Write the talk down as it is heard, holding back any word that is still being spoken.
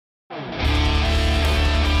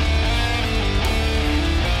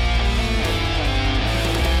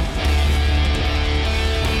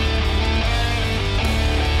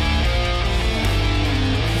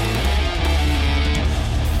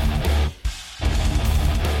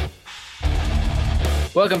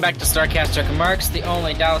Welcome back to Starcast Chuck and Marks, the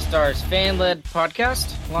only Dallas Stars fan-led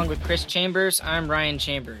podcast. Along with Chris Chambers, I'm Ryan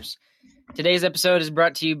Chambers. Today's episode is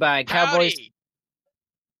brought to you by Cowboys. Howdy!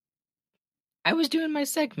 I was doing my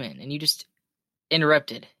segment, and you just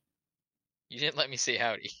interrupted. You didn't let me say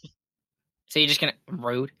howdy. So you're just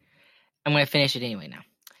rude? I'm going to finish it anyway now.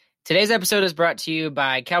 Today's episode is brought to you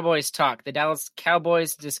by Cowboys Talk, the Dallas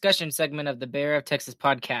Cowboys discussion segment of the Bear of Texas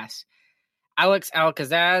podcast. Alex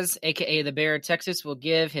Alcazaz, a.k.a. the Bear of Texas, will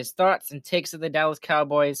give his thoughts and takes of the Dallas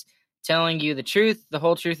Cowboys, telling you the truth, the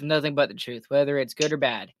whole truth, and nothing but the truth, whether it's good or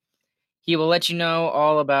bad. He will let you know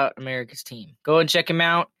all about America's team. Go and check him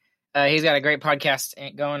out. He's got a great podcast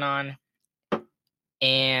going on,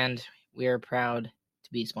 and we are proud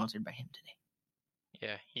to be sponsored by him today.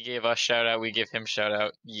 Yeah, he gave us shout out. We give him shout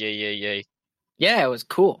out. Yay, yay, yay. Yeah, it was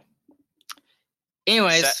cool.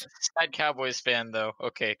 Anyways. Sad Cowboys fan, though.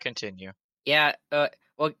 Okay, continue. Yeah,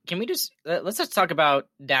 well, can we let's just talk about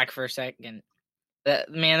Dak for a second.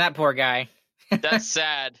 Man, that poor guy. That's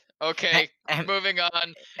sad. Okay, moving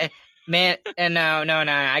on. Man, no,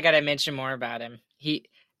 I gotta mention more about him. He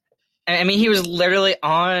was literally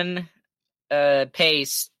on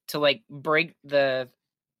pace to break the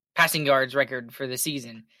passing yards record for the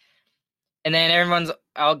season. And then everyone's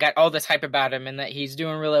got all this hype about him and that he's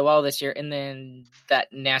doing really well this year. And then that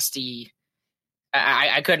nasty...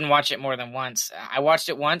 I couldn't watch it more than once. I watched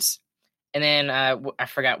it once, and then I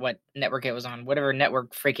forgot what network it was on. Whatever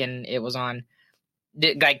network freaking it was on.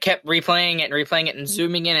 Kept replaying it and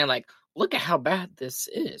zooming in and look at how bad this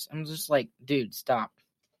is. I'm just like, dude, stop.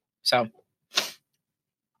 So.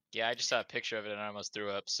 Yeah, I just saw a picture of it and I almost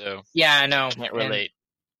threw up, so. Yeah, I know. Can't relate.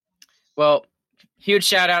 Well, huge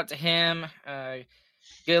shout out to him.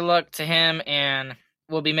 Good luck to him, and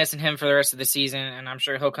we'll be missing him for the rest of the season, and I'm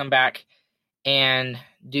sure he'll come back and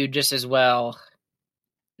do just as well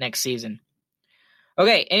next season.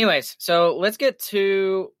 Okay, anyways, so let's get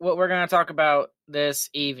to what we're going to talk about this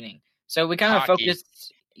evening. So we kind of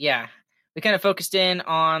focused in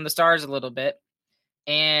on the Stars a little bit,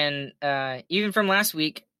 and even from last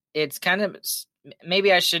week, it's kind of,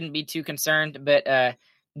 maybe I shouldn't be too concerned, but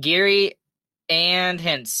Geary and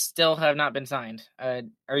Hintz still have not been signed.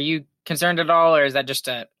 Are you concerned at all, or is that just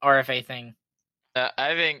a RFA thing?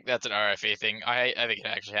 I think that's an RFA thing. I think it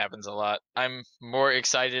actually happens a lot. I'm more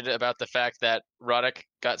excited about the fact that Roddick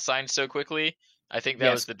got signed so quickly. I think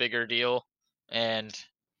that was the bigger deal. And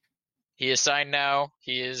he is signed now.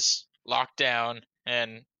 He is locked down.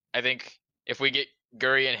 And I think if we get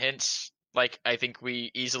Gurry and Hintz, like I think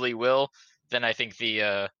we easily will, then I think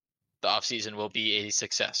the offseason will be a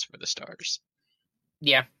success for the Stars.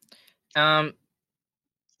 Yeah.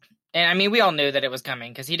 And I mean, we all knew that it was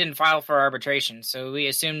coming because he didn't file for arbitration, so we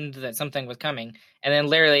assumed that something was coming. And then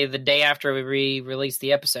literally the day after we released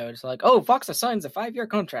the episode, it's like, oh, Fox signs a 5-year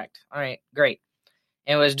contract. All right, great.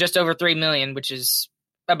 And it was just over $3 million, which is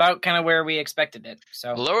about kind of where we expected it.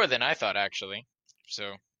 So lower than I thought, actually.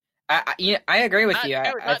 So I agree with you.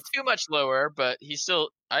 Not too much lower, but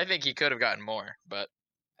I think he could have gotten more, but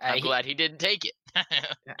I'm glad he didn't take it.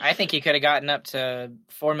 I think he could have gotten up to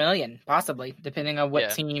 $4 million, possibly, depending on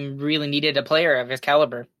what team really needed a player of his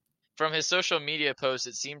caliber. From his social media posts,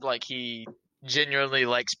 it seemed like he genuinely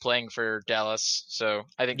likes playing for Dallas, so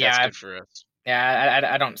I think that's good for us.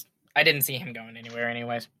 Yeah, I didn't see him going anywhere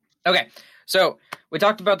anyways. Okay, so we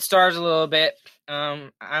talked about the Stars a little bit.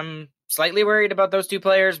 I'm slightly worried about those two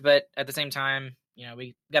players, but at the same time,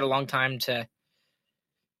 we got a long time to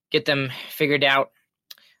get them figured out.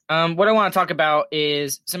 What I want to talk about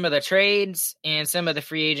is some of the trades and some of the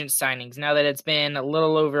free agent signings now that it's been a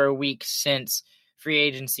little over a week since free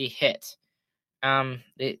agency hit.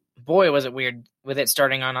 Boy, was it weird with it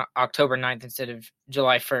starting on October 9th instead of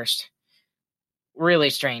July 1st. Really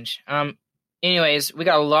strange. Anyways, we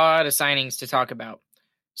got a lot of signings to talk about.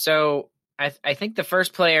 So I think the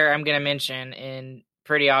first player I'm going to mention, and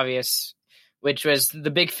pretty obvious, which was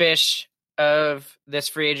the big fish of this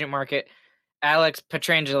free agent market, Alex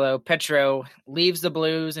Pietrangelo, Petro, leaves the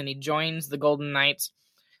Blues and he joins the Golden Knights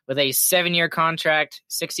with a 7-year contract,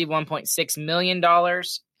 $61.6 million.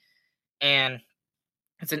 And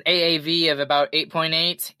it's an AAV of about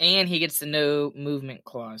 8.8, and he gets the no movement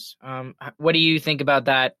clause. What do you think about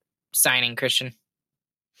that signing, Christian?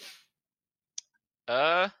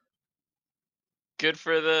 Good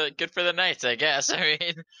for the Knights, I guess. I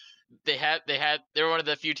mean, they were one of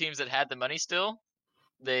the few teams that had the money still.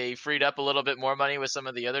 They freed up a little bit more money with some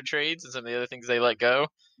of the other trades and some of the other things they let go.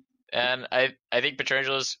 And I think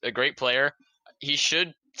Pietrangelo's a great player. He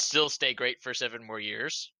should still stay great for 7 more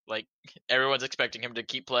years. Like, everyone's expecting him to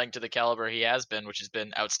keep playing to the caliber he has been, which has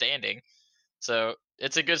been outstanding. So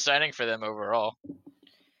it's a good signing for them overall.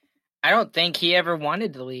 I don't think he ever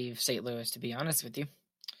wanted to leave St. Louis, to be honest with you.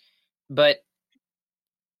 But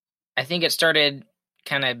I think it started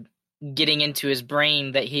kind of getting into his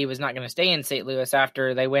brain that he was not going to stay in St. Louis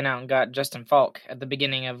after they went out and got Justin Falk at the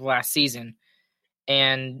beginning of last season.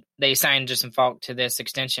 And they signed Justin Falk to this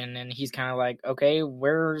extension. And he's kind of like, okay,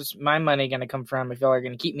 where's my money going to come from if y'all are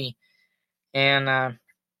going to keep me? And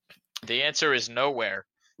the answer is nowhere.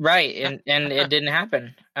 Right. And it didn't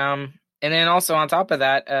happen. And then also on top of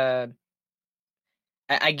that,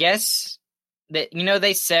 I guess that,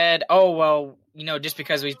 they said, oh, well, just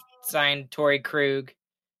because we signed Torrey Krug.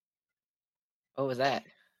 What was that?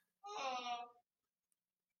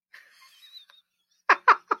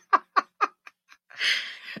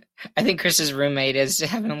 I think Chris's roommate is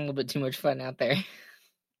having a little bit too much fun out there.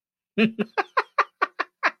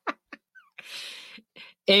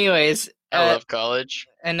 Anyways. I love college.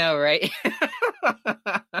 I know, right?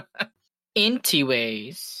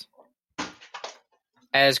 Anyways,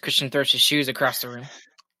 as Christian throws his shoes across the room.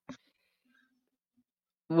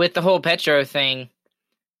 With the whole Petro thing,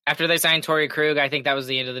 after they signed Torrey Krug, I think that was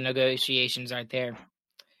the end of the negotiations right there.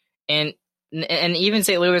 And even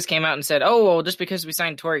St. Louis came out and said, oh, well, just because we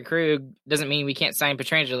signed Torrey Krug doesn't mean we can't sign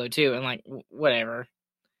Pietrangelo too. And like, whatever.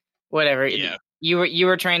 Yeah. You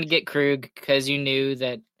were trying to get Krug because you knew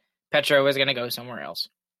that Petro was going to go somewhere else.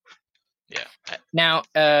 Yeah. Now,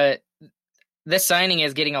 this signing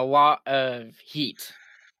is getting a lot of heat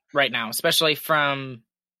right now, especially from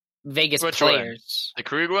Vegas players. One? The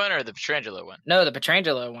Krug one or the Pietrangelo one? No, the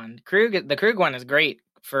Pietrangelo one. The Krug one is great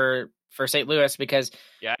for St. Louis because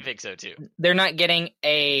yeah, I think so too. They're not getting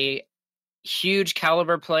a huge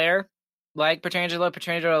caliber player like Pietrangelo.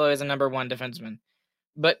 Pietrangelo is a number one defenseman,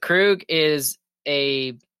 but Krug is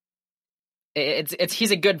he's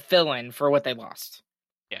a good fill-in for what they lost.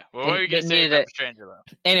 Yeah. Well, what are you going to say about Pietrangelo?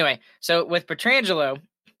 Anyway, so with Pietrangelo,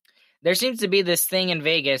 there seems to be this thing in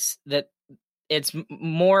Vegas that it's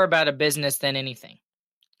more about a business than anything,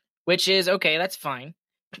 which is okay. That's fine,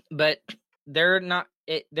 but they're not.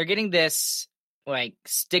 They're getting this like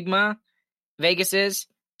stigma. Vegas is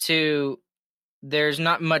to there's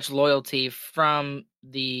not much loyalty from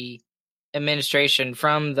the administration,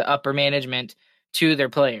 from the upper management to their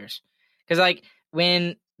players, because like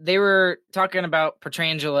when they were talking about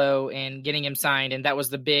Pietrangelo and getting him signed, and that was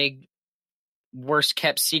the big worst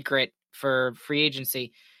kept secret for free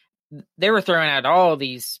agency. They were throwing out all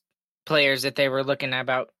these players that they were looking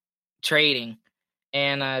about trading.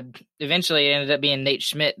 And eventually it ended up being Nate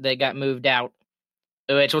Schmidt that got moved out,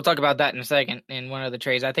 which we'll talk about that in a second in one of the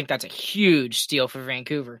trades. I think that's a huge steal for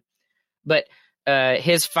Vancouver. But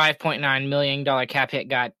his $5.9 million cap hit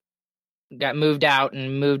got moved out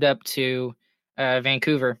and moved up to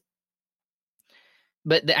Vancouver.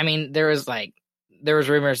 But, there was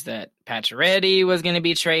rumors that Pacioretty was going to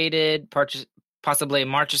be traded, possibly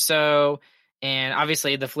Marchessault, and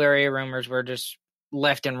obviously the Fleury rumors were just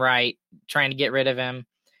left and right trying to get rid of him.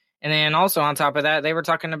 And then also on top of that, they were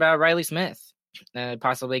talking about Riley Smith,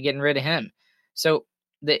 possibly getting rid of him. So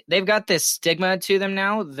they've got this stigma to them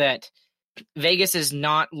now that Vegas is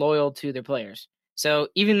not loyal to their players. So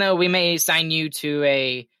even though we may sign you to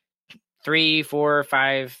a 3, 4,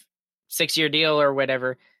 5, 6-year deal or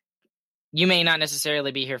whatever, you may not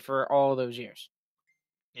necessarily be here for all those years.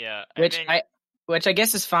 Yeah. Which I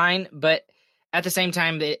guess is fine, but at the same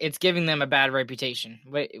time, it's giving them a bad reputation.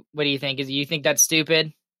 What do you think? Do you think that's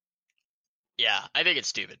stupid? Yeah, I think it's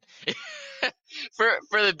stupid.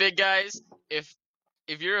 for the big guys, if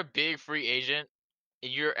you're a big free agent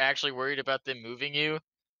and you're actually worried about them moving you,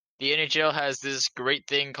 the NHL has this great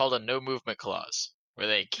thing called a no movement clause where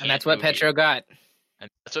they can't. And that's what Petro got. And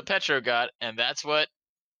that's what Petro got, and that's what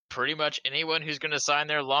pretty much anyone who's going to sign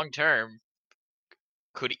there long term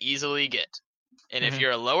could easily get. And if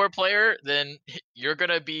you're a lower player, then you're going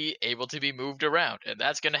to be able to be moved around, and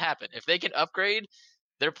that's going to happen. If they can upgrade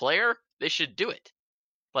their player, they should do it.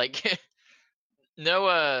 Like,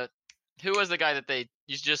 no, who was the guy that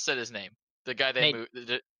you just said his name? The guy they moved.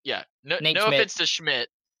 No offense to Schmidt.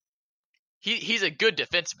 He's a good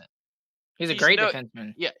defenseman. He's a great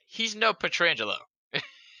defenseman. Yeah, he's no Pietrangelo.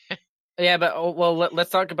 Yeah, but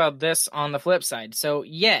let's talk about this on the flip side. So,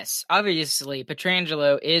 yes, obviously,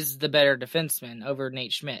 Pietrangelo is the better defenseman over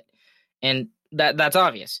Nate Schmidt, and that's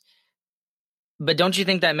obvious. But don't you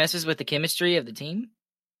think that messes with the chemistry of the team?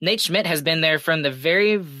 Nate Schmidt has been there from the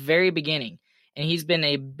very, very beginning, and he's been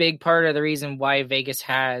a big part of the reason why Vegas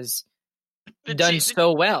has done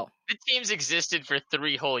so well. The team's existed for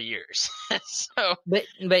 3 whole years, so but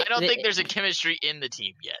I don't think there's a chemistry in the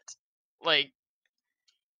team yet. Like,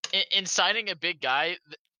 in signing a big guy,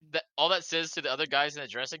 all that says to the other guys in the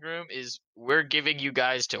dressing room is we're giving you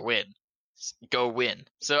guys to win. Go win.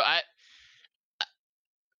 So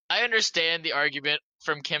I understand the argument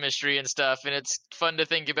from chemistry and stuff, and it's fun to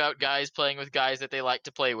think about guys playing with guys that they like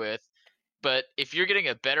to play with. But if you're getting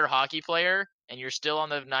a better hockey player and you're still on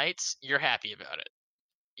the Knights, you're happy about it.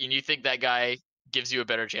 And you think that guy gives you a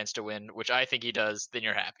better chance to win, which I think he does, then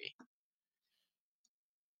you're happy.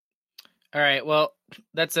 All right, well,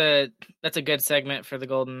 that's a good segment for the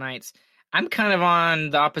Golden Knights. I'm kind of on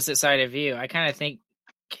the opposite side of you. I kind of think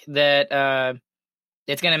that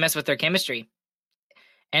it's going to mess with their chemistry.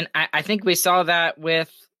 And I think we saw that with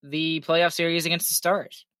the playoff series against the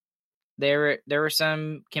Stars. There were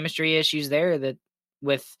some chemistry issues there that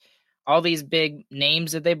with all these big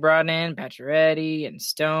names that they brought in, Pacioretty and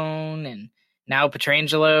Stone and now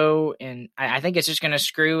Pietrangelo, and I think it's just going to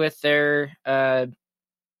screw with their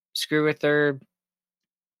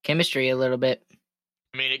chemistry a little bit.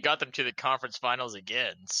 I mean, it got them to the conference finals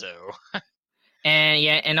again, so.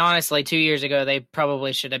 And honestly, 2 years ago, they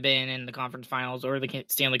probably should have been in the conference finals or the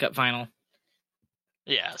Stanley Cup final.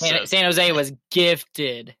 Yeah. San Jose was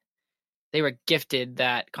gifted. They were gifted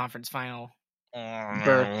that conference final.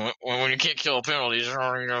 When you can't kill penalties,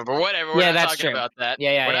 but whatever. We're not talking about that.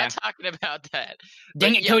 We're not talking about that.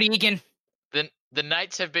 Dang it, Cody Eakin. The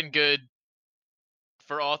Knights have been good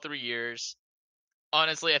for all 3 years.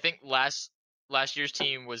 Honestly, I think last year's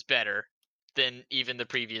team was better than even the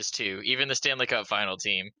previous two, even the Stanley Cup final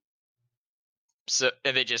team. So,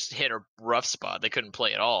 and they just hit a rough spot. They couldn't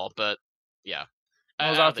play at all, but yeah.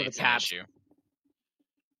 I don't think it's an issue.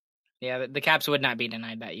 Yeah, the Caps would not be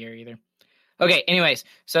denied that year either. Okay, anyways,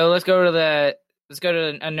 so let's go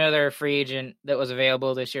to another free agent that was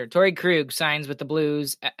available this year. Torrey Krug signs with the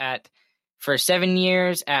Blues for 7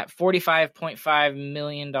 years at $45.5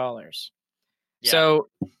 million. Yeah. So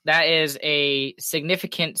that is a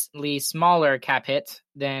significantly smaller cap hit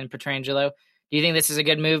than Pietrangelo. Do you think this is a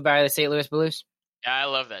good move by the St. Louis Blues? Yeah, I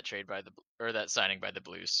love that trade that signing by the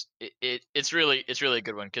Blues. It's really a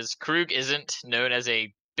good one because Krug isn't known as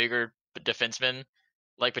a bigger defenseman.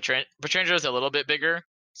 Like Pietrangelo's a little bit bigger,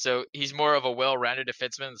 so he's more of a well-rounded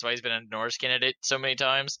defenseman. That's why he's been a Norris candidate so many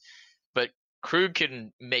times. But Krug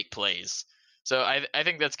can make plays. So I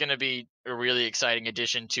think that's going to be a really exciting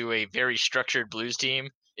addition to a very structured Blues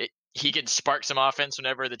team. He can spark some offense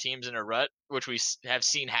whenever the team's in a rut, which we have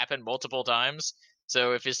seen happen multiple times.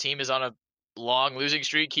 So if his team is on a long losing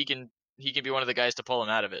streak, he can be one of the guys to pull him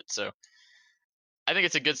out of it. So I think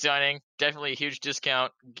it's a good signing. Definitely a huge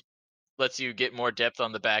discount. Lets you get more depth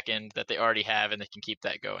on the back end that they already have, and they can keep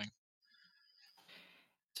that going.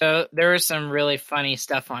 So there was some really funny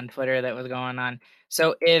stuff on Twitter that was going on.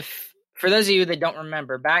 So for those of you that don't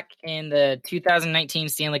remember, back in the 2019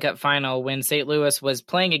 Stanley Cup Final when St. Louis was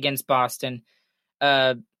playing against Boston,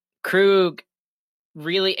 Krug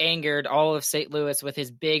really angered all of St. Louis with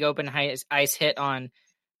his big open ice hit on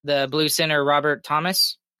the Blue center Robert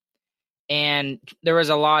Thomas. And there was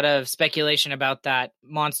a lot of speculation about that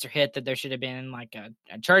monster hit, that there should have been like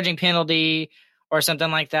a charging penalty or something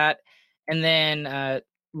like that. And then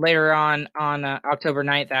later on October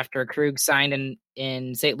 9th, after Krug signed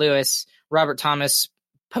in St. Louis, Robert Thomas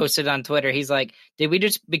posted on Twitter. He's like, "Did we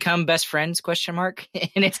just become best friends?" ?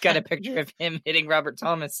 And it's got a picture of him hitting Robert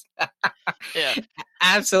Thomas. Yeah,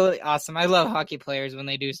 absolutely awesome. I love hockey players when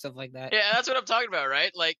they do stuff like that. Yeah, that's what I'm talking about,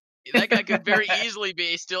 right? Like that guy could very easily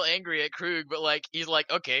be still angry at Krug, but like he's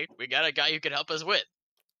like, okay, we got a guy who can help us win.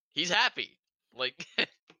 He's happy. Like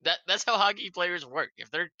that's how hockey players work.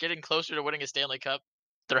 If they're getting closer to winning a Stanley Cup,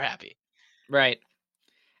 they're happy. Right.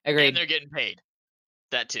 Agreed. And they're getting paid.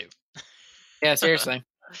 That too. Yeah, seriously.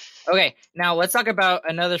 Okay, now let's talk about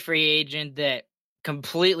another free agent that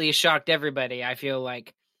completely shocked everybody, I feel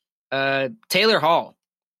like. Taylor Hall.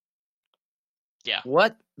 Yeah.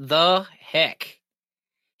 What the heck?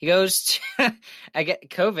 He goes to I get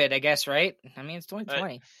COVID, I guess, right? I mean, it's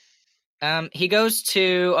 2020. Right. He goes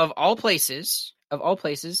to, of all places,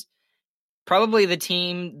 probably the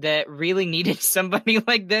team that really needed somebody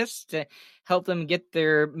like this to help them get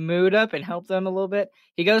their mood up and help them a little bit.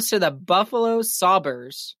 He goes to the Buffalo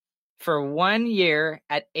Sabres for 1 year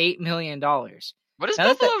at $8 million. What is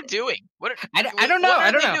Buffalo doing? I don't know.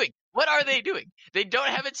 I don't know. Doing? What are they doing? They don't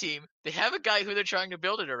have a team. They have a guy who they're trying to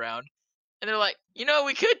build it around. And they're like, you know what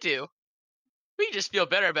we could do? We can just feel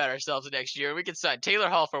better about ourselves next year. We can sign Taylor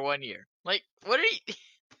Hall for 1 year. Like, what are you...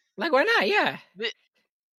 Like, why not? Yeah.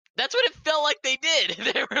 That's what it felt like they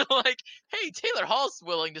did. They were like, hey, Taylor Hall's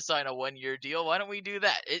willing to sign a 1 year deal. Why don't we do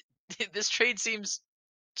that? This trade seems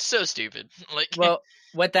so stupid. Like, well,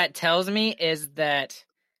 what that tells me is that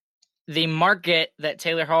the market that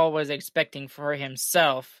Taylor Hall was expecting for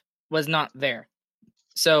himself was not there.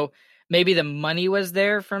 So maybe the money was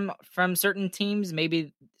there from certain teams.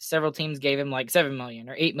 Maybe several teams gave him like $7 million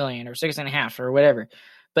or $8 million or 6.5 or whatever,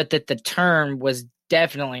 but that the term was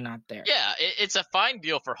definitely not there. Yeah, it's a fine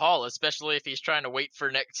deal for Hall, especially if he's trying to wait for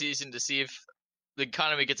next season to see if the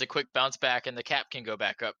economy gets a quick bounce back and the cap can go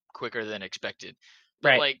back up quicker than expected. But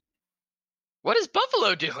Right. like, what is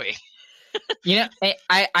Buffalo doing?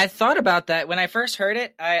 I thought about that when I first heard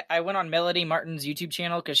it. I went on Melody Martin's YouTube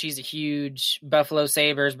channel because she's a huge Buffalo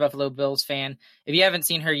Sabres, Buffalo Bills fan. If you haven't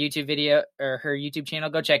seen her YouTube video or her YouTube channel,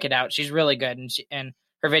 go check it out. She's really good, and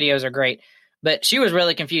her videos are great. But she was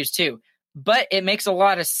really confused too. But it makes a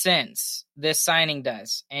lot of sense. This signing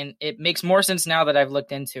does, and it makes more sense now that I've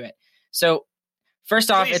looked into it. So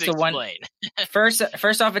first off, Please explain. First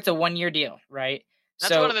off, it's a 1-year deal, right?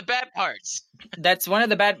 That's one of the bad parts. That's one of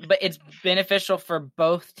the bad, but it's beneficial for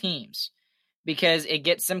both teams because it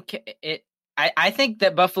gets some. I think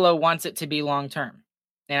that Buffalo wants it to be long term,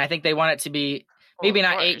 and I think they want it to be maybe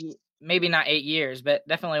not 8 years, but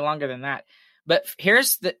definitely longer than that. But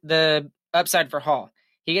here's the upside for Hall: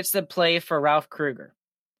 he gets to play for Ralph Krueger.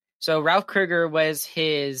 So Ralph Krueger was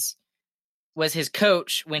his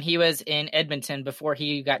coach when he was in Edmonton before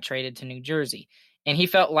he got traded to New Jersey. And he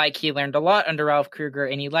felt like he learned a lot under Ralph Krueger,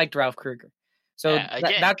 and he liked Ralph Krueger. So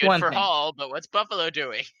that's good one for thing. Hall, but what's Buffalo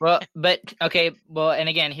doing? Well, and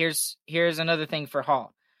again, here's another thing for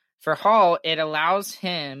Hall. For Hall, it allows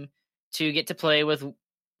him to get to play with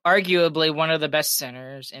arguably one of the best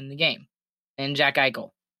centers in the game, and Jack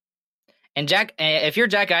Eichel. And if you're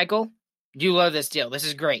Jack Eichel, you love this deal. This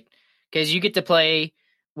is great because you get to play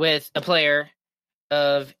with a player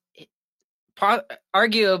of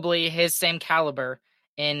arguably his same caliber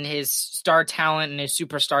in his star talent and his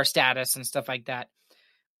superstar status and stuff like that.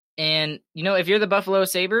 And, if you're the Buffalo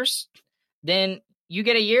Sabres, then you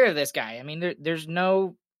get a year of this guy. I mean, there's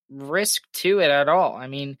no risk to it at all. I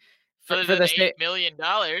mean, for the $8 million.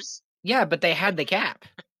 Yeah, but they had the cap.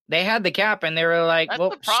 They had the cap, and they were like, "That's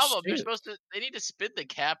well, the problem. They need to spend the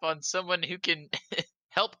cap on someone who can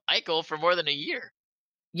help Eichel for more than a year."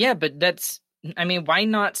 Yeah, but why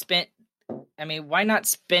not spend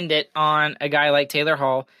it on a guy like Taylor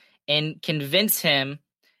Hall and convince Jack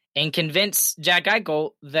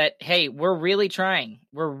Eichel that, hey, we're really trying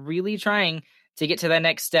to get to that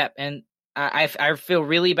next step. And I feel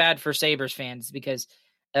really bad for Sabres fans because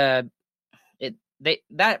that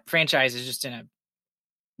franchise is just in a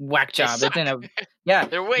whack job. It's in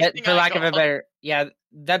they're wasting for lack of a better,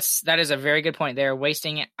 that is a very good point. They're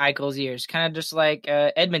wasting Eichel's years, kind of just like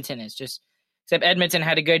Edmonton is. Just except Edmonton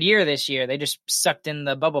had a good year this year. They just sucked in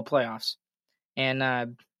the bubble playoffs, and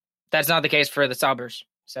that's not the case for the Sabres.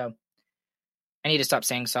 So I need to stop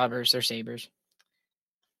saying Sabres or Sabres.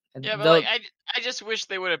 Yeah, but I just wish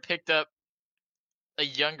they would have picked up a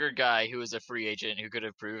younger guy who was a free agent who could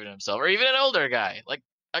have proven himself, or even an older guy like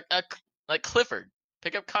Clifford.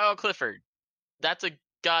 Pick up Kyle Clifford. That's a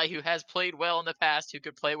guy who has played well in the past, who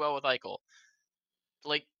could play well with Eichel.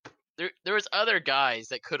 Like there was other guys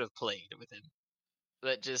that could have played with him.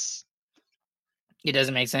 That just it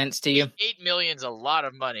doesn't make sense to you. $8 million's a lot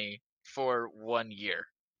of money for 1 year.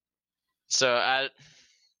 So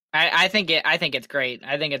I think it's great.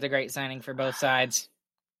 I think it's a great signing for both sides.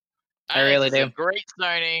 I really do. It's a great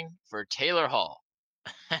signing for Taylor Hall.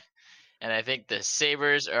 And I think the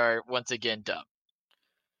Sabres are once again dumb.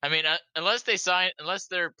 I mean, unless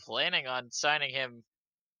they're planning on signing him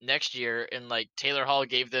next year, and like Taylor Hall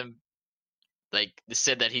gave them, like,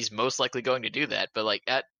 said that he's most likely going to do that, but like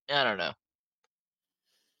I don't know.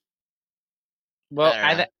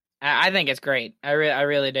 Well, I think it's great. I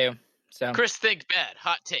really do. So Chris thinks bad.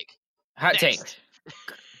 Hot take. Hot take.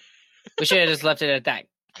 We should have just left it at that.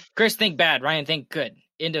 Chris think bad. Ryan think good.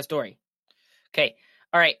 End of story. Okay.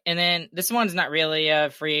 All right. And then this one's not really a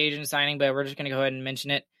free agent signing, but we're just going to go ahead and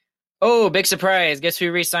mention it. Oh, big surprise. Guess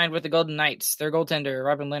who re-signed with the Golden Knights? Their goaltender,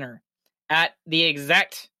 Robin Lehner, at the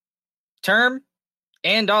exact term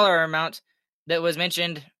and dollar amount that was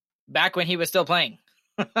mentioned back when he was still playing.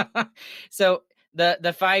 So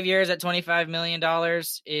the 5 years at $25 million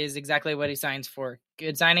is exactly what he signs for.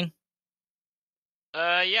 Good signing?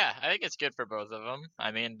 Yeah, I think it's good for both of them.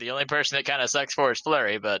 I mean, the only person that kind of sucks for is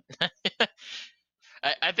Fleury, but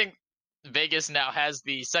I think Vegas now has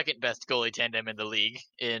the second best goalie tandem in the league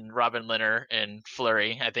in Robin Lehner and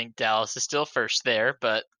Fleury. I think Dallas is still first there,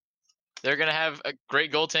 but they're going to have a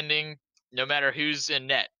great goaltending no matter who's in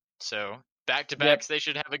net. So back-to-backs, They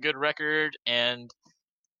should have a good record, and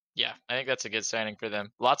yeah, I think that's a good signing for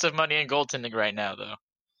them. Lots of money in goaltending right now, though.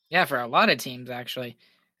 Yeah, for a lot of teams, actually.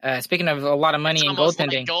 Speaking of a lot of money in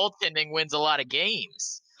goaltending. Like goaltending wins a lot of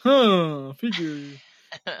games. Figure.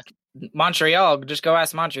 Montreal, just go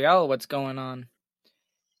ask Montreal what's going on.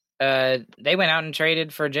 They went out and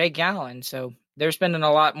traded for Jake Allen, so they're spending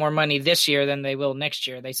a lot more money this year than they will next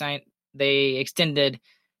year. They extended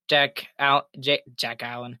Jake Allen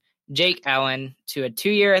to a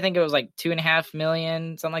 2-year. I think it was like $2.5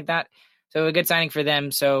 million, something like that. So a good signing for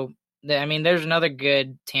them. So there's another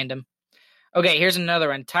good tandem. Okay, here's another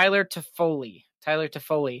one. Tyler Toffoli.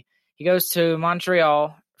 He goes to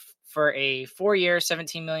Montreal for a 4-year,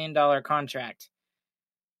 $17 million contract.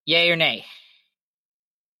 Yay or nay?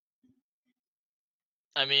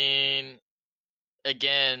 I mean,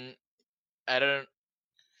 again, the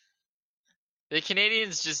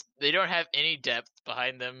Canadiens they don't have any depth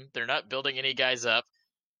behind them. They're not building any guys up.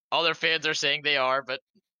 All their fans are saying they are, but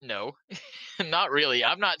no, not really.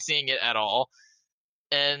 I'm not seeing it at all.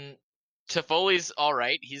 And Toffoli's all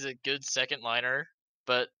right. He's a good second liner,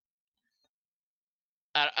 but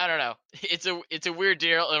I don't know. It's a weird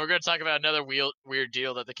deal, and we're going to talk about another weird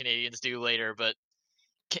deal that the Canadiens do later. But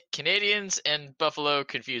Canadiens and Buffalo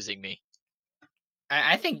confusing me.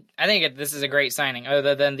 I think this is a great signing,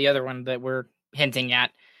 other than the other one that we're hinting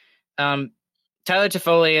at. Tyler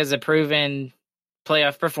Toffoli is a proven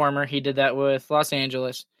playoff performer. He did that with Los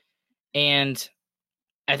Angeles, and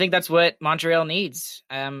I think that's what Montreal needs.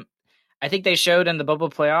 I think they showed in the bubble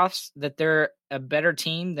playoffs that they're a better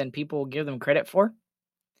team than people give them credit for.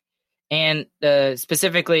 And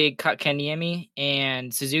specifically, Kotkaniemi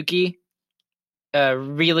and Suzuki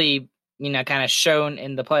really, kind of shown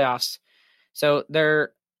in the playoffs. So and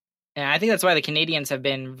I think that's why the Canadiens have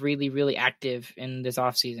been really, really active in this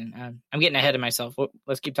offseason. I'm getting ahead of myself.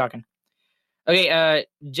 Let's keep talking. Okay,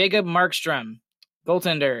 Jacob Markstrom,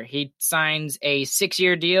 goaltender. He signs a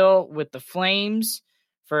 6-year deal with the Flames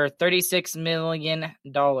for $36 million.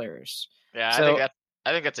 Yeah,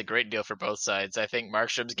 I think that's a great deal for both sides. I think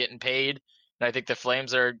Markstrom's getting paid, and I think the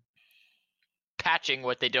Flames are patching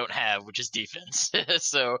what they don't have, which is defense.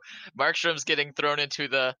 So Markstrom's getting thrown into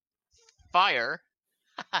the fire.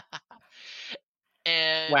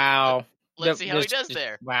 And wow. Let's see how he does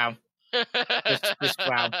there. Wow. Just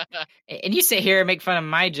wow. And you sit here and make fun of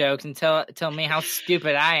my jokes and tell me how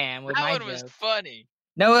stupid I am with my jokes. That one was funny.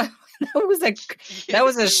 No, that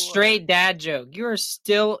was a straight dad joke. You are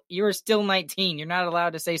still 19. You're not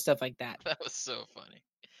allowed to say stuff like that. That was so funny.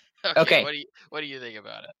 Okay. What do you think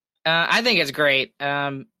about it? I think it's great.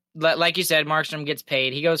 Like you said, Markstrom gets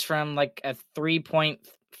paid. He goes from like a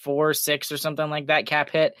 3.46 or something like that cap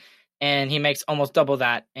hit, and he makes almost double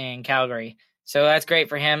that in Calgary. So that's great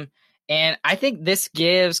for him. And I think this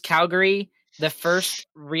gives Calgary the first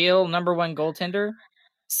real number one goaltender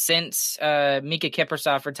since Mika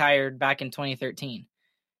Kiprusoff retired back in 2013.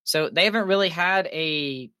 So they haven't really had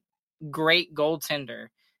a great goaltender.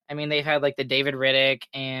 I mean, they've had like the David Riddick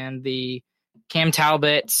and the Cam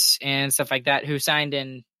Talbots and stuff like that, who signed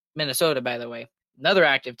in Minnesota, by the way. Another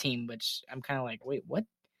active team, which I'm kind of like, wait, what?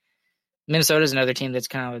 Minnesota's another team that's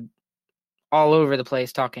kind of all over the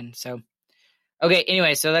place talking. So, okay,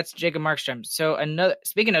 anyway, so that's Jacob Markstrom. So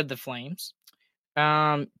speaking of the Flames,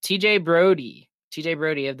 TJ Brody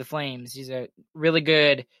of the Flames. He's a really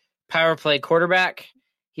good power play quarterback.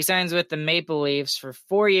 He signs with the Maple Leafs for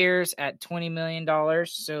 4 years at $20 million.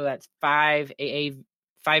 So that's $5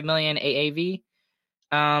 million AAV.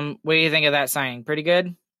 What do you think of that signing? Pretty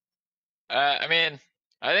good? I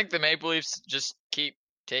think the Maple Leafs just keep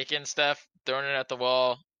taking stuff, throwing it at the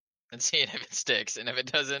wall, and seeing if it sticks. And if it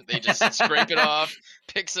doesn't, they just scrape it off,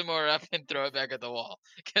 pick some more up, and throw it back at the wall.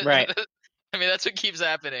 Right. That's what keeps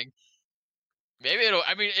happening. Maybe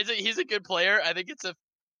he's a good player. I think it's a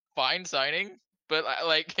fine signing, but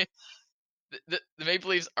the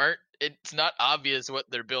Maple Leafs it's not obvious what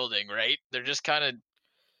they're building, right? They're just kind of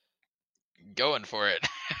going for it.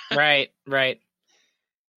 Right.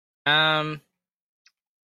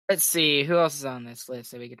 Let's see who else is on this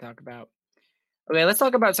list that we could talk about. Okay, let's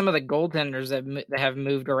talk about some of the goaltenders that have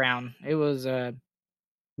moved around. It was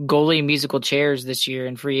goalie musical chairs this year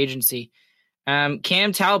in free agency.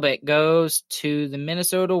 Cam Talbot goes to the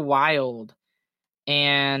Minnesota Wild,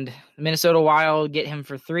 and the Minnesota Wild get him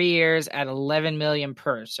for 3 years at $11 million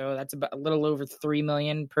per. So that's about a little over $3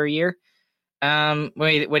 million per year. What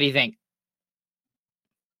do you think?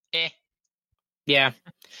 Yeah,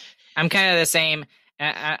 I'm kind of the same.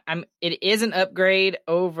 It is an upgrade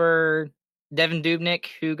over Devin Dubnyk,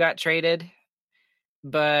 who got traded,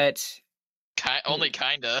 but only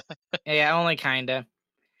kinda. Yeah, only kinda.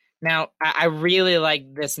 Now, I really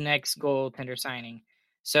like this next goaltender signing.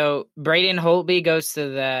 So Braden Holtby goes to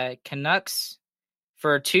the Canucks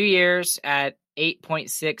for 2 years at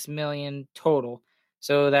 $8.6 million total.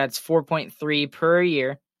 So that's 4.3 per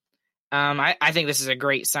year. I think this is a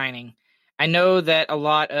great signing. I know that a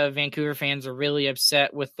lot of Vancouver fans are really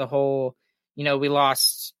upset with the whole, we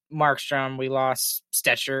lost Markstrom, we lost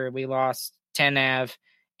Stetcher, we lost Tanev,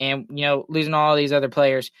 and, losing all these other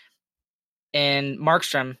players and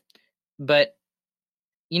Markstrom. But,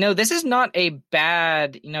 this is not a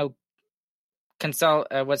bad, what's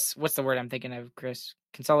the word I'm thinking of, Chris?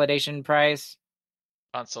 Consolidation prize?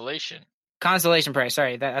 Consolation prize.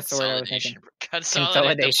 Sorry, that's the word I was thinking.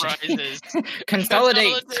 Consolidate the prizes.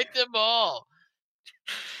 Consolidate them all.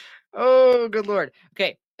 Oh, good Lord.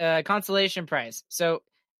 Okay, consolation prize. So,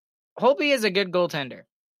 Holtby is a good goaltender,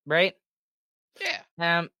 right?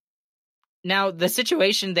 Yeah. Now, the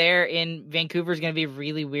situation there in Vancouver is going to be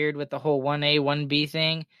really weird with the whole 1A, 1B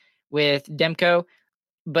thing with Demko.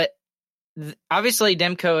 But obviously,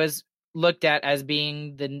 Demko is looked at as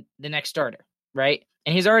being the next starter, right?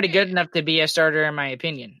 And he's already good enough to be a starter, in my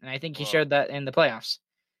opinion. And I think he showed that in the playoffs.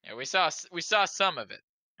 Yeah, we saw some of it.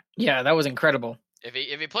 Yeah, that was incredible. If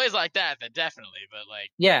he plays like that, then definitely. But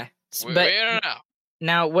yeah, we don't know.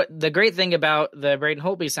 Now, what the great thing about the Braden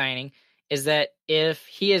Holtby signing is that if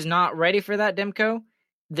he is not ready for that Demko,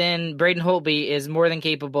 then Braden Holtby is more than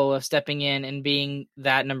capable of stepping in and being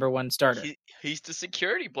that number one starter. He's the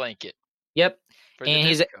security blanket. Yep,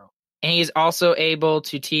 and he's also able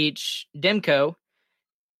to teach Demko,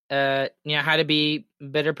 how to be a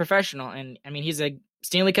better professional. And I mean, he's a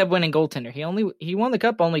Stanley Cup winning goaltender. He won the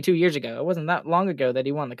cup only 2 years ago. It wasn't that long ago that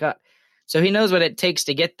he won the cup, so he knows what it takes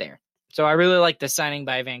to get there. So I really like the signing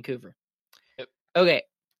by Vancouver. Yep. Okay.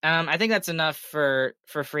 I think that's enough for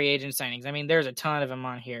free agent signings. I mean, there's a ton of them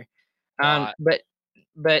on here.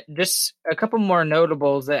 But just a couple more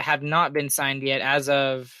notables that have not been signed yet as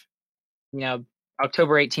of,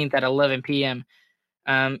 October 18th at 11 p.m.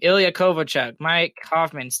 Ilya Kovalchuk, Mike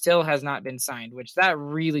Hoffman still has not been signed, which that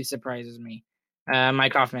really surprises me.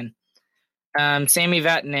 Mike Hoffman. Sammy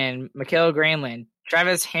Vatanen, Mikhail Granlund,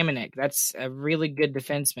 Travis Hamonic, that's a really good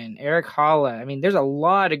defenseman. Eric Holla. I mean, there's a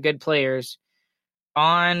lot of good players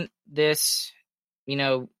on this,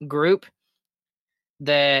 group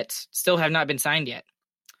that still have not been signed yet.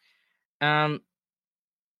 Now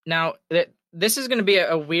this is going to be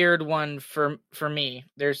a weird one for me.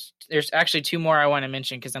 There's actually two more I want to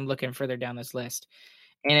mention because I'm looking further down this list,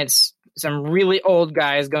 and it's some really old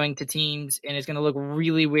guys going to teams, and it's going to look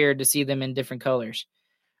really weird to see them in different colors.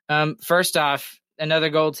 First off, another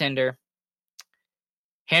goaltender,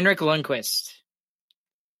 Henrik Lundqvist.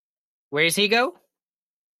 Where does he go?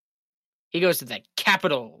 He goes to the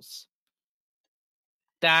Capitals.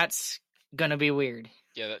 That's going to be weird.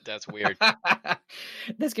 Yeah, that's weird.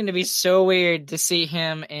 That's going to be so weird to see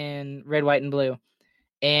him in red, white, and blue.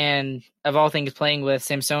 And of all things, playing with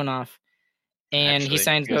Samsonov. And actually, he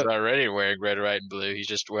signs. He's already wearing red, white, and blue. He's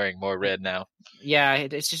just wearing more red now. Yeah,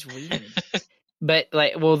 it's just weird. But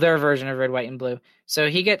their version of red, white, and blue. So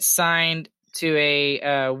he gets signed to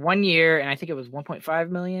a 1 year, and I think it was $1.5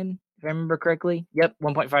 million, if I remember correctly. Yep,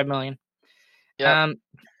 $1.5 million. Yep.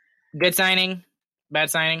 Good signing, bad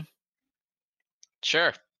signing.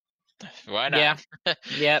 Sure. Why not? Yeah.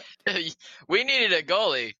 Yep. We needed a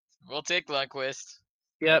goalie. We'll take Lundqvist.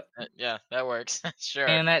 Yep. Yeah, that works. Sure.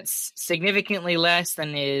 And that's significantly less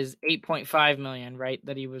than his $8.5 million, right,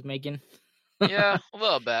 that he was making. Yeah, a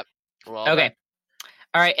little bit. Okay.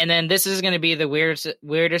 All right, and then this is going to be the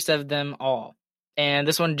weirdest of them all. And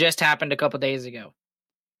this one just happened a couple days ago.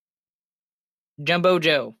 Jumbo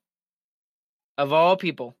Joe, of all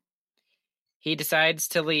people, he decides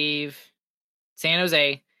to leave San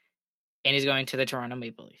Jose, and he's going to the Toronto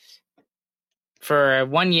Maple Leafs for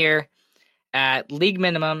 1 year at league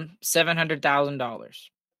minimum $700,000.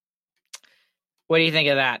 What do you think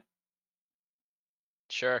of that?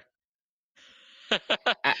 Sure.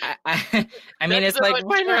 I mean, it's like,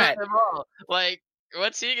 why not? Like,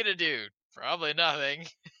 what's he gonna do? Probably nothing.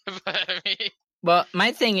 But I mean, well,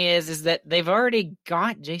 my thing is that they've already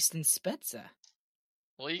got Jason Spezza.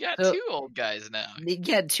 Well, you got two old guys now. You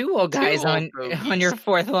got two old guys on your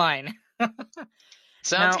fourth line.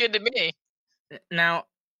 Sounds good to me. Now,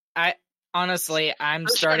 I'm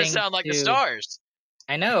starting to sound like the Stars.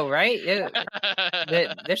 I know, right? Yeah.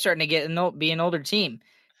 They're starting to be an older team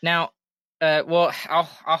now.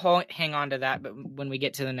 I'll hang on to that, but when we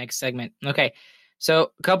get to the next segment. Okay,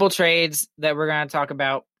 so a couple trades that we're going to talk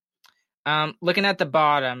about. Looking at the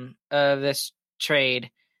bottom of this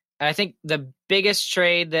trade, I think the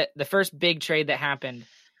first big trade that happened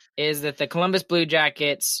is that the Columbus Blue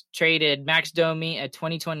Jackets traded Max Domi, a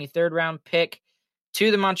 2020 third-round pick, to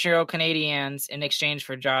the Montreal Canadiens in exchange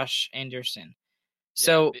for Josh Anderson.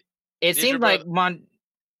 So it seemed like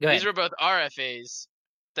these were both RFAs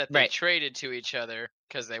that they traded to each other.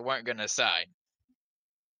 because they weren't going to sign.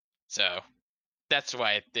 So that's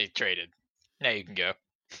why they traded. Now you can go.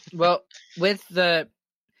 Well, with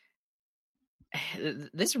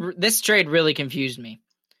this trade really confused me.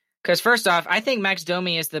 Because first off, I think Max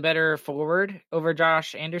Domi is the better forward over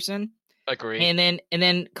Josh Anderson. Agree. And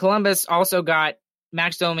then Columbus also got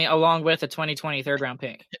Max Domi along with a 2020 third-round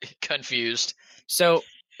pick. Confused. So,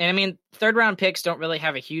 and I mean, third-round picks don't really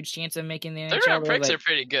have a huge chance of making the NHL. Third-round picks are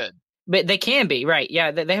pretty good. But they can be, right.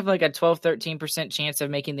 Yeah, they have like a 12, 13% chance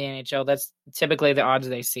of making the NHL. That's typically the odds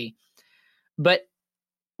they see. But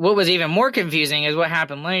what was even more confusing is what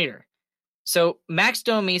happened later. So Max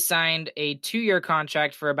Domi signed a 2-year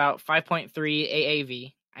contract for about 5.3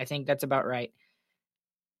 AAV. I think that's about right.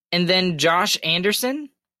 And then Josh Anderson?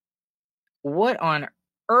 What on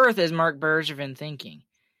earth is Mark Bergevin thinking?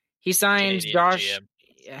 He signs Josh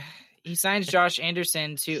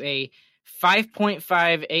Anderson to a 5.5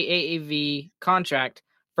 AAV contract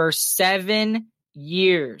for 7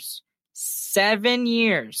 years. 7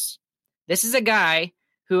 years. This is a guy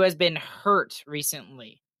who has been hurt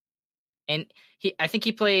recently. And I think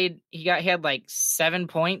he had like 7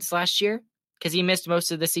 points last year because he missed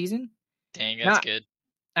most of the season. Dang, that's good.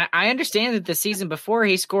 I understand that the season before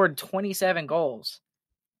he scored 27 goals.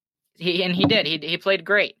 He did. He played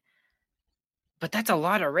great. But that's a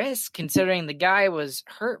lot of risk considering the guy was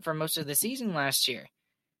hurt for most of the season last year.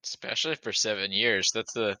 Especially for 7 years.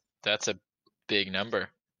 That's a big number.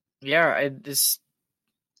 Yeah, it's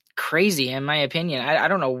crazy in my opinion. I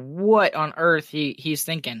don't know what on earth he's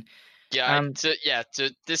thinking. Yeah, so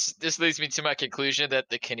this leads me to my conclusion that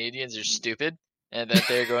the Canadians are stupid and that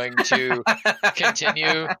they're going to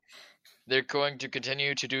continue. They're going to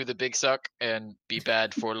continue to do the big suck and be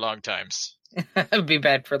bad for long times. Be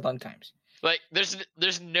bad for long times. Like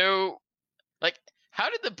there's no like how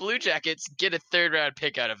did the Blue Jackets get a third-round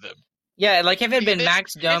pick out of them? Yeah, like if it had been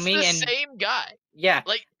Max Domi it's the same guy. Yeah,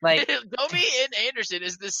 like Domi and Anderson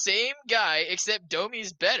is the same guy except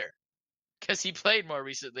Domi's better. Because he played more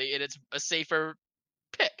recently, and it's a safer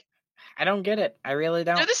pick. I don't get it. I really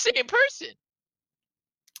don't. They're the same person.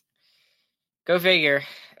 Go figure.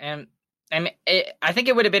 I think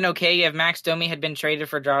it would have been okay if Max Domi had been traded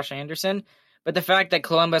for Josh Anderson, but the fact that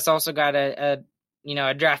Columbus also got a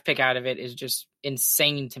draft pick out of it is just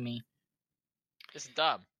insane to me. It's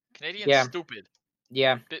dumb. Canadians stupid.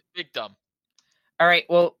 Yeah. Big dumb. All right.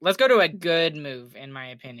 Well, let's go to a good move, in my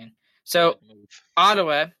opinion. So,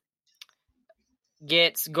 Ottawa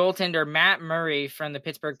gets goaltender Matt Murray from the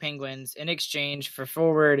Pittsburgh Penguins in exchange for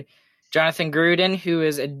forward Jonathan Gruden, who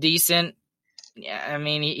is a decent. I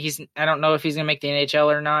mean, I don't know if he's going to make the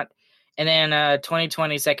NHL or not. And then a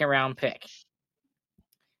 2020 second-round pick.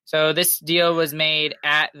 So this deal was made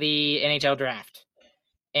at the NHL draft.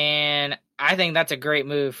 And I think that's a great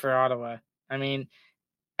move for Ottawa. I mean,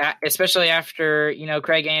 especially after,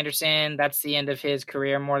 Craig Anderson, that's the end of his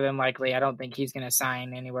career more than likely. I don't think he's going to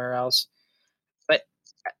sign anywhere else. But,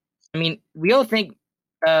 I mean, we all think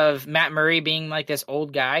of Matt Murray being like this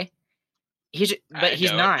old guy. He's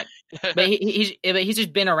not. But he's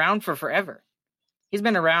just been around for forever. He's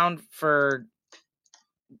been around for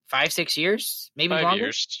 5-6 years, maybe 5 longer.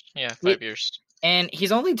 Years. Yeah, 5 years. And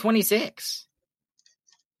he's only 26.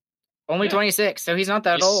 Only 26, so he's not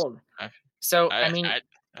that old. So I don't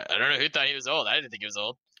know who thought he was old. I didn't think he was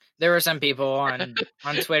old. There were some people on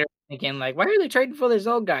Twitter thinking like, why are they trading for this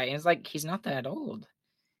old guy? And it's like, he's not that old.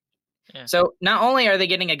 Yeah. So not only are they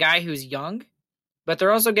getting a guy who's young, but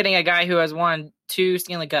they're also getting a guy who has won 2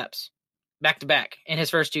 Stanley Cups back to back in his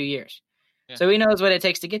first 2 years. Yeah. So he knows what it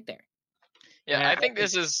takes to get there. Yeah, I think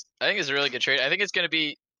it's a really good trade. I think it's going to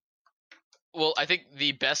be. Well, I think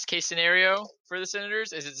the best case scenario for the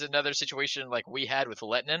Senators is it's another situation like we had with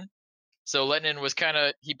Lehtinen. So Lehtinen was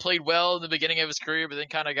he played well in the beginning of his career, but then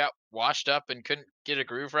kind of got washed up and couldn't get a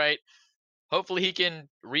groove right. Hopefully he can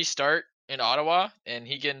restart in Ottawa and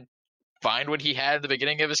he can find what he had at the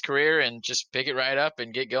beginning of his career and just pick it right up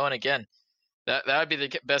and get going again. That would be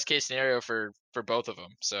the best case scenario for both of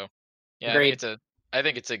them. So yeah, I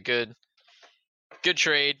think it's a good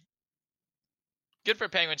trade. Good for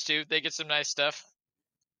Penguins too. They get some nice stuff.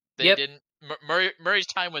 They didn't. Murray's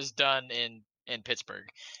time was done in Pittsburgh.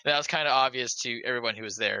 That was kind of obvious to everyone who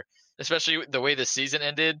was there, especially the way the season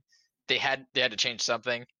ended. They had to change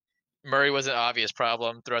something. Murray was an obvious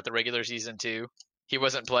problem throughout the regular season too. He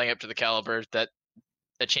wasn't playing up to the caliber that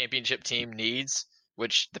a championship team needs,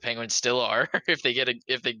 which the Penguins still are if they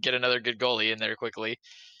get another good goalie in there quickly.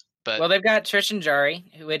 But they've got Tristan Jarry,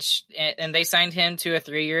 and they signed him to a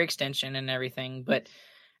 3-year extension and everything. But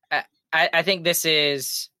I think this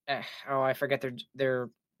I forget their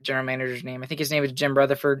general manager's name. I think his name is Jim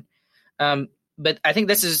Rutherford. But but I think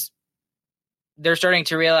they're starting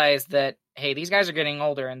to realize that, hey, these guys are getting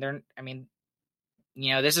older, and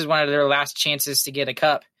this is one of their last chances to get a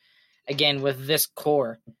cup again with this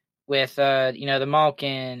core, with the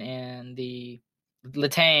Malkin and the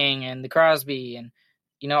Letang and the Crosby and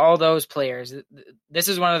all those players. This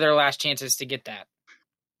is one of their last chances to get that.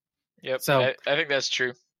 Yep. So I think that's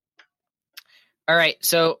true. All right,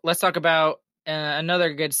 so let's talk about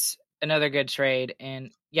another good trade.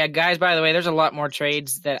 And yeah, guys, by the way, there's a lot more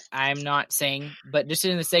trades that I'm not saying, but just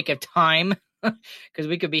in the sake of time, because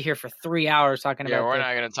we could be here for 3 hours talking about. Yeah, we're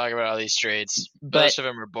not going to talk about all these trades. Most of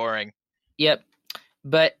them are boring. Yep.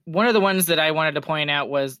 But one of the ones that I wanted to point out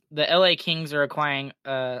was the LA Kings are acquiring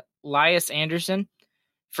Lias Andersson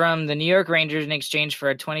from the New York Rangers in exchange for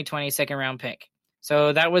a 2020 second-round pick.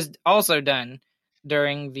 So that was also done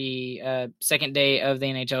during the second day of the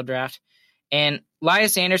NHL draft. And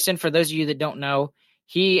Lias Andersson, for those of you that don't know,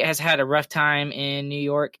 he has had a rough time in New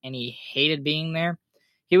York, and he hated being there.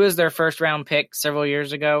 He was their first-round pick several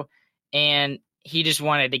years ago, and he just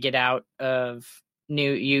wanted to get out of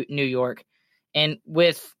New York. And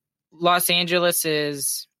with Los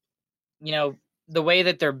Angeles's, the way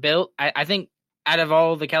that they're built, I think out of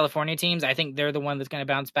all the California teams, I think they're the one that's going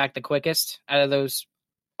to bounce back the quickest out of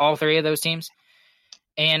all three of those teams.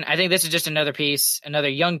 And I think this is just another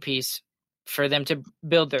young piece for them to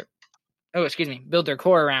build their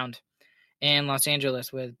core around in Los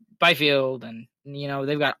Angeles with Byfield, and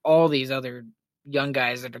they've got all these other young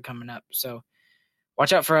guys that are coming up. So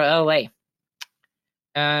watch out for LA.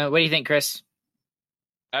 What do you think, Chris?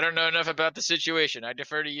 I don't know enough about the situation. I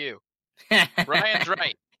defer to you. Ryan's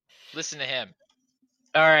right. Listen to him.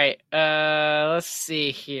 All right. Let's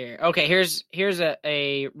see here. Okay, here's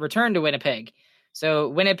a return to Winnipeg. So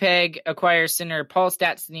Winnipeg acquires center Paul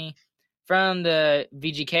Stastny from the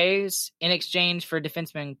VGKs in exchange for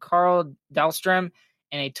defenseman Carl Dahlstrom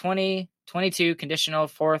and a 2022 conditional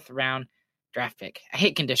 4th round draft pick. I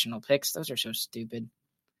hate conditional picks. Those are so stupid.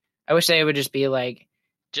 I wish they would just be like,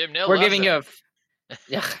 Jim Nill, we're giving you a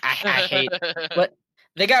I hate, but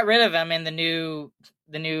they got rid of him in the new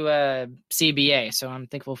CBA, so I'm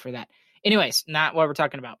thankful for that. Anyways, not what we're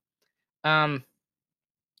talking about.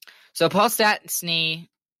 So Paul Stastny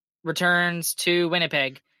returns to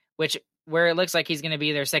Winnipeg, where it looks like he's going to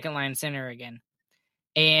be their second line center again,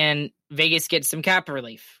 and Vegas gets some cap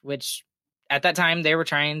relief, which at that time they were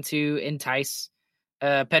trying to entice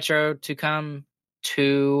Petro to come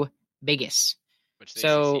to Vegas. Which they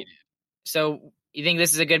succeeded. So you think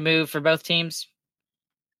this is a good move for both teams?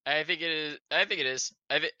 I think it is.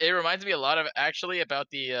 It reminds me a lot of about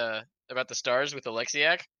the Stars with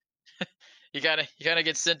Alexiak. He kind of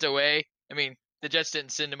gets sent away. I mean, the Jets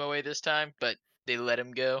didn't send him away this time, but they let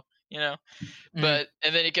him go. But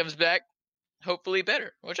and then he comes back, hopefully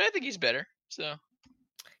better, which I think he's better. So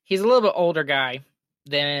he's a little bit older guy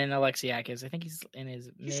than Alexiak is. I think he's in his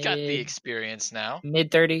he's got the experience now,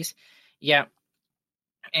 mid-30s. Yeah,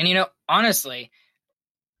 and honestly,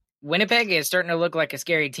 Winnipeg is starting to look like a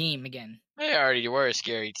scary team again. They already were a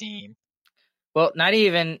scary team. Well, not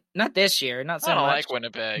this year, not so much. I don't like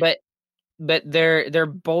Winnipeg, but they're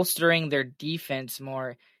bolstering their defense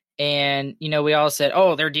more. And we all said,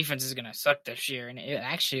 oh, their defense is gonna suck this year, and it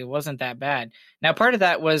actually wasn't that bad. Now, part of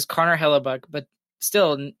that was Connor Hellebuck, but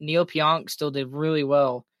still, Neil Pionk still did really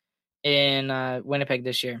well in Winnipeg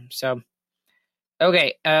this year. So,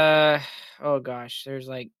 okay, oh gosh, there's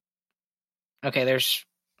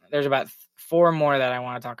about 4 more that I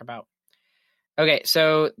want to talk about. Okay,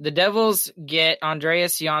 so the Devils get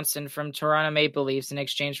Andreas Johnsson from Toronto Maple Leafs in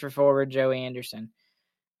exchange for forward Joey Anderson.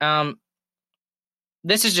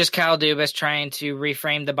 This is just Kyle Dubas trying to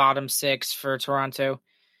reframe the bottom 6 for Toronto.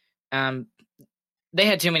 They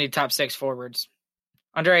had too many top 6 forwards.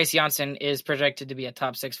 Andreas Johnsson is projected to be a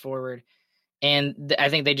top 6 forward, and I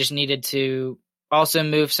think they just needed to also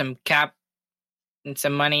move some cap and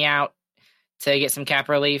some money out to get some cap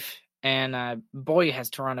relief. And boy, has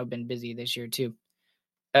Toronto been busy this year too.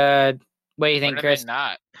 What do you think, Chris?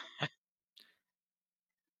 Not.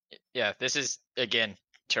 Yeah, this is again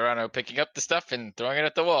Toronto picking up the stuff and throwing it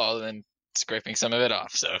at the wall and then scraping some of it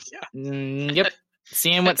off. So yeah. Yep,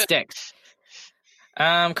 seeing what sticks.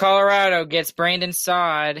 Colorado gets Brandon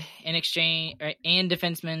Saad in exchange, and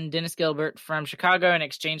defenseman Dennis Gilbert from Chicago in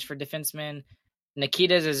exchange for defenseman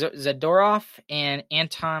Nikita Zadorov and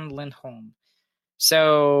Anton Lindholm.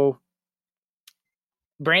 So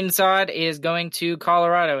Brandon Saad is going to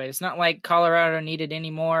Colorado. It's not like Colorado needed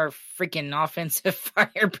any more freaking offensive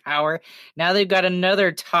firepower. Now they've got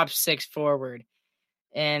another top 6 forward,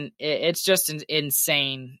 and it's just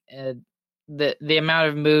insane. The amount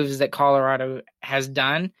of moves that Colorado has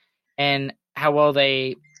done, and how well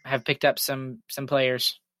they have picked up some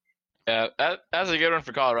players. Yeah, that's a good one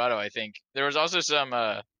for Colorado. I think there was also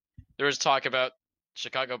there was talk about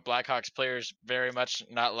Chicago Blackhawks players very much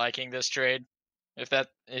not liking this trade.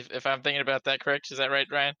 If I'm thinking about that correct, is that right,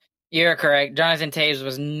 Ryan? You're correct. Jonathan Toews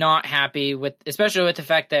was not happy especially with the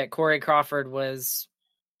fact that Corey Crawford was,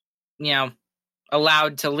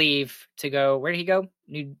 allowed to leave to go. Where did he go?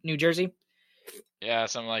 New Jersey. Yeah,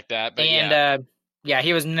 something like that. But and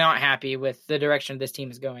he was not happy with the direction this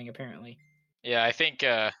team is going. Apparently. Yeah, I think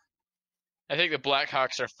the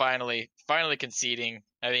Blackhawks are finally conceding.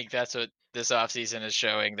 I think that's what this offseason is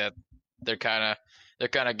showing, that they're kind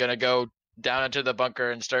of gonna go down into the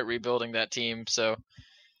bunker and start rebuilding that team. So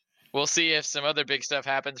we'll see if some other big stuff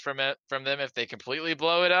happens from them if they completely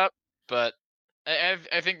blow it up. But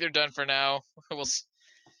I think they're done for now.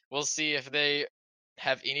 We'll see if they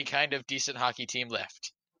have any kind of decent hockey team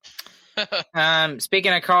left.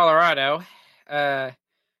 Speaking of Colorado,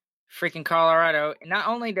 freaking Colorado! Not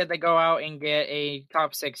only did they go out and get a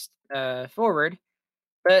top 6 forward,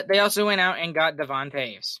 but they also went out and got Devon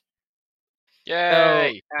Toews.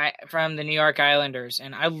 Yay! So, from the New York Islanders,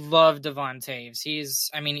 and I love Devon Toews.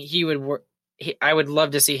 I would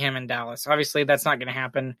love to see him in Dallas. Obviously, that's not going to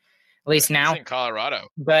happen, at least now. He's in Colorado.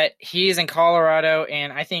 But he's in Colorado,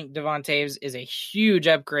 and I think Devon Toews is a huge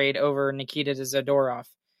upgrade over Nikita Zadorov.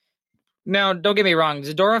 Now, don't get me wrong.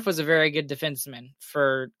 Zadorov was a very good defenseman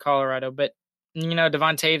for Colorado, but,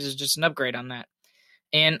 Devon Toews is just an upgrade on that.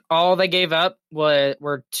 And all they gave up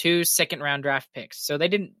were 2 second-round draft picks. So they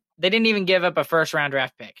didn't even give up a first-round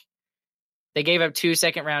draft pick. They gave up 2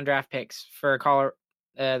 second-round draft picks for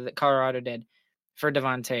that Colorado did for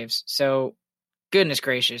Devon Toews. So, goodness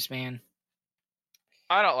gracious, man.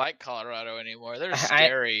 I don't like Colorado anymore. They're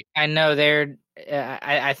scary. I know they're.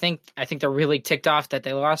 I think they're really ticked off that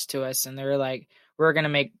they lost to us, and they're like, we're gonna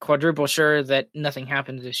make quadruple sure that nothing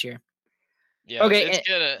happens this year. Yeah. Okay. It's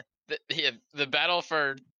gonna the battle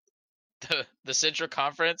for the Central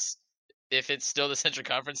Conference, if it's still the Central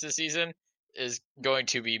Conference this season, is going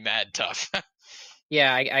to be mad tough.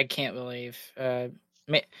 Yeah, I can't believe.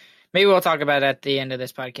 Maybe we'll talk about it at the end of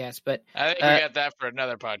this podcast, but I think we got that for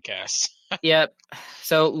another podcast. Yep.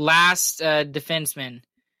 So last defenseman,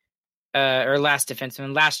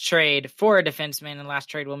 last trade for a defenseman, and last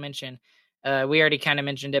trade we'll mention. We already kind of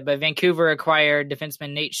mentioned it, but Vancouver acquired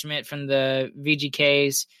defenseman Nate Schmidt from the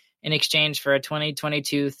VGKs in exchange for a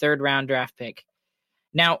 2022 third-round draft pick.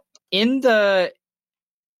 Now, in the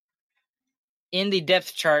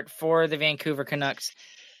depth chart for the Vancouver Canucks,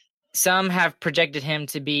 some have projected him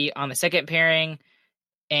to be on the second pairing,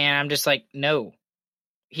 and I'm just like, no.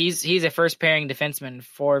 He's a first pairing defenseman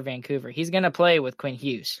for Vancouver. He's going to play with Quinn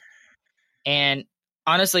Hughes. And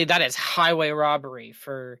honestly, that is highway robbery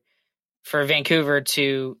for Vancouver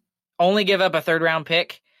to only give up a third round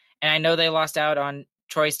pick. And I know they lost out on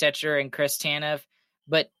Troy Stetcher and Chris Tanev,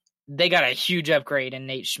 but they got a huge upgrade in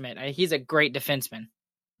Nate Schmidt. He's a great defenseman.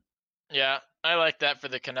 Yeah, I like that for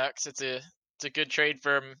the Canucks. It's a good trade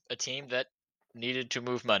from a team that needed to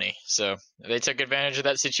move money. So they took advantage of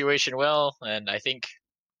that situation well, and I think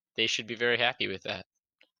they should be very happy with that.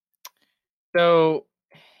 So,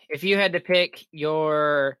 if you had to pick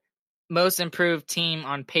your most improved team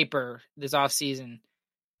on paper this offseason,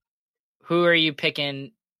 who are you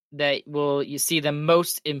picking that you see the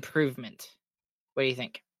most improvement? What do you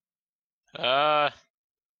think?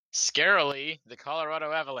 Scarily, the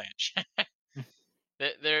Colorado Avalanche.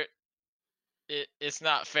 It's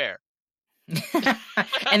not fair.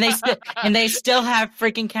 and they still have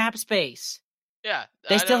freaking cap space. Yeah.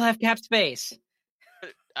 They still have cap space.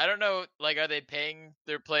 I don't know, like, are they paying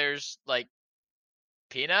their players, like,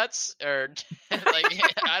 peanuts? Or, like,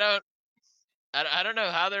 I don't know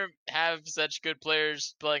how they have such good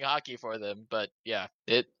players playing hockey for them, but, yeah,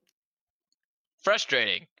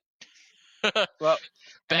 frustrating. Well,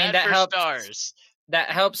 bad that for helps, stars. That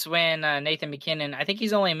helps when Nathan MacKinnon, I think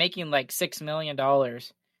he's only making, like, $6 million.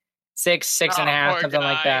 6.5, something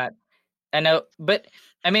like that. I know, but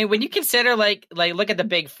when you consider like look at the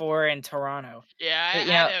big four in Toronto. Yeah, I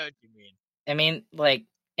know what you mean.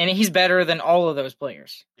 And he's better than all of those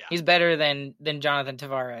players. Yeah. He's better than Jonathan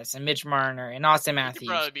Tavares and Mitch Marner and Austin Matthews. You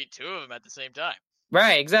could probably beat two of them at the same time.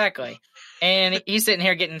 Right, exactly. And he's sitting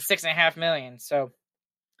here getting $6.5 million. So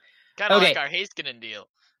kind of like our Heiskanen deal.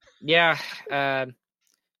 Yeah. Well,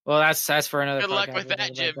 that's for another. Good luck with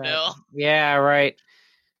that, Jim Mill. Yeah, right.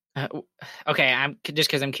 Okay, I'm just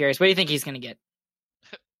because I'm curious. What do you think he's going to get?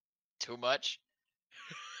 Too much.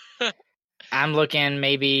 I'm looking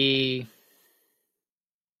maybe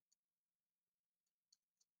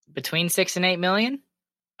between 6 and 8 million.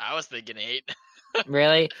 I was thinking 8.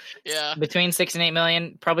 Really? Yeah. Between 6 and 8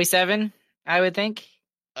 million, probably 7, I would think.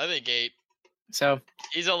 I think 8. So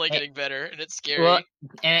he's only getting better, and it's scary. Well,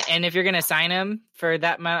 and if you're gonna sign him for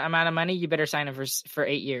that amount of money, you better sign him for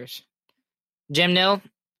 8 years. Jim Nill,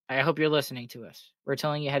 I hope you're listening to us. We're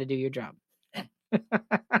telling you how to do your job.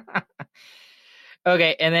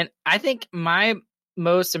 Okay, and then I think my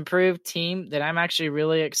most improved team that I'm actually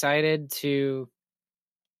really excited to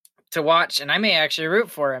watch, and I may actually root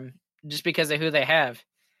for him just because of who they have.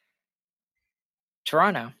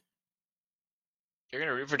 Toronto. You're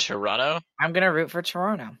gonna root for Toronto? I'm gonna root for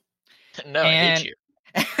Toronto. No, I hate you.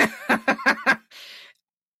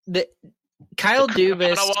 The Kyle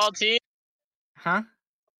Dubas on a wall team? Huh?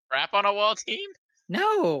 Crap on a wall team?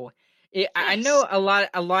 No. I know a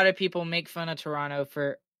lot of people make fun of Toronto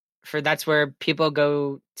for that's where people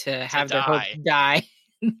go to have their hope die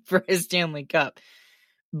for his Stanley Cup.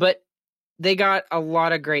 But they got a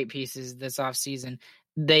lot of great pieces this offseason.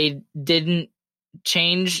 They didn't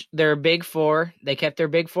change their big four. They kept their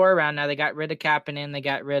big four around. Now they got rid of Kapanen. They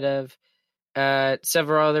got rid of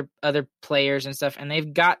several other players and stuff. And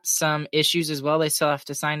they've got some issues as well. They still have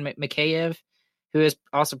to sign Mikheyev, who is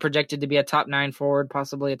also projected to be a top 9 forward,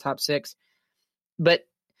 possibly a top 6. But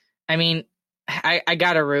I mean, I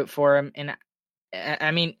gotta root for him, and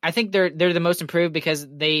I mean, I think they're the most improved because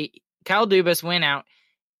Kyle Dubas went out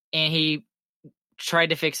and he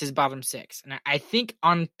tried to fix his bottom 6, and I think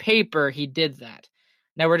on paper he did that.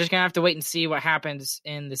 Now we're just gonna have to wait and see what happens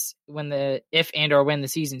in this when the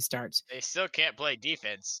season starts. They still can't play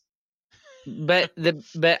defense. But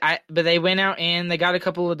they went out and they got a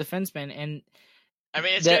couple of defensemen, and I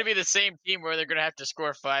mean, it's going to be the same team where they're going to have to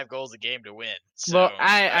score 5 goals a game to win. So, well,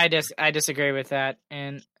 I disagree with that,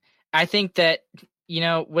 and I think that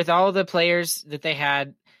with all the players that they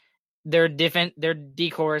had, their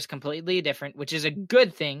decor is completely different, which is a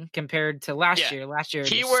good thing compared to last year. Last year,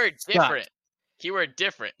 keyword different. Keyword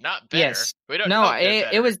different, not better. Yes. We don't. No,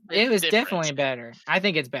 it was definitely better. I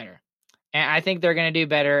think it's better, and I think they're going to do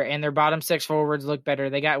better. And their bottom 6 forwards look better.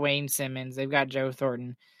 They got Wayne Simmons. They've got Joe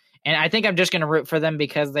Thornton. And I think I'm just going to root for them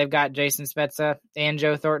because they've got Jason Spezza and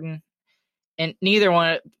Joe Thornton. And neither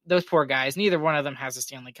one of those poor guys, neither one of them has a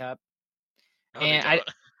Stanley Cup. And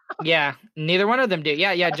neither one of them do.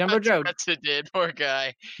 Yeah, Jumbo Joe. Spezza did, poor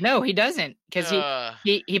guy. No, he doesn't, because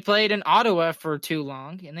he played in Ottawa for too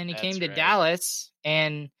long, and then he came to Dallas,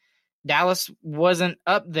 and Dallas wasn't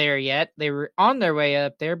up there yet. They were on their way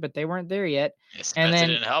up there, but they weren't there yet. Yeah, and then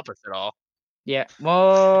didn't help us at all. Yeah,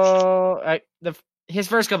 well, his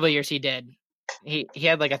first couple of years he did. He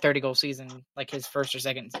had like a 30-goal season, like his first or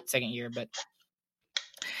second year, but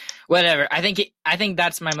whatever. I think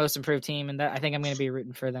that's my most improved team, and I think I'm going to be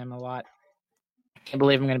rooting for them a lot. I can't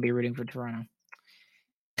believe I'm going to be rooting for Toronto.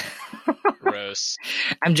 Gross.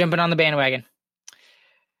 I'm jumping on the bandwagon.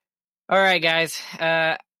 All right, guys.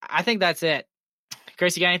 I think that's it.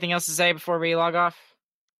 Chris, you got anything else to say before we log off?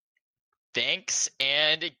 Thanks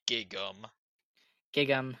and gig'em.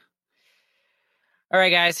 Gig'em. All right,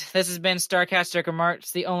 guys, this has been Starcast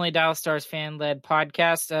Remarks, the only Dallas Stars fan-led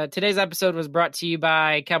podcast. Today's episode was brought to you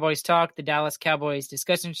by Cowboys Talk, the Dallas Cowboys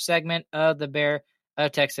discussion segment of the Bear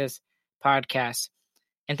of Texas podcast.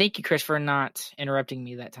 And thank you, Chris, for not interrupting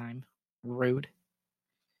me that time. Rude.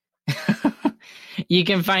 You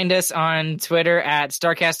can find us on Twitter at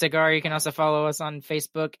StarcasticR. You can also follow us on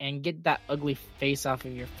Facebook and get that ugly face off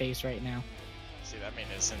of your face right now. See, that made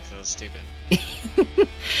no sense. That was stupid.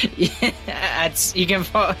 You can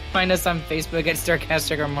find us on Facebook at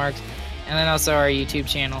Starcastic Remarks, and then also our YouTube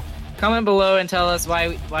channel. Comment below and tell us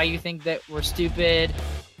why you think that we're stupid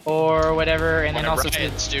or whatever, and then also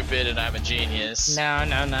Brian's stupid and I'm a genius. No.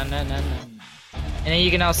 And then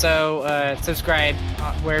you can also subscribe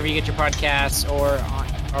wherever you get your podcasts or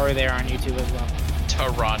there on YouTube as well.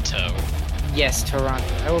 Toronto. Yes,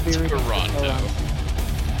 Toronto. I will be reading Toronto.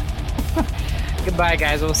 Goodbye,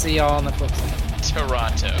 guys. We'll see y'all on the flip side.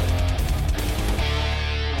 Toronto.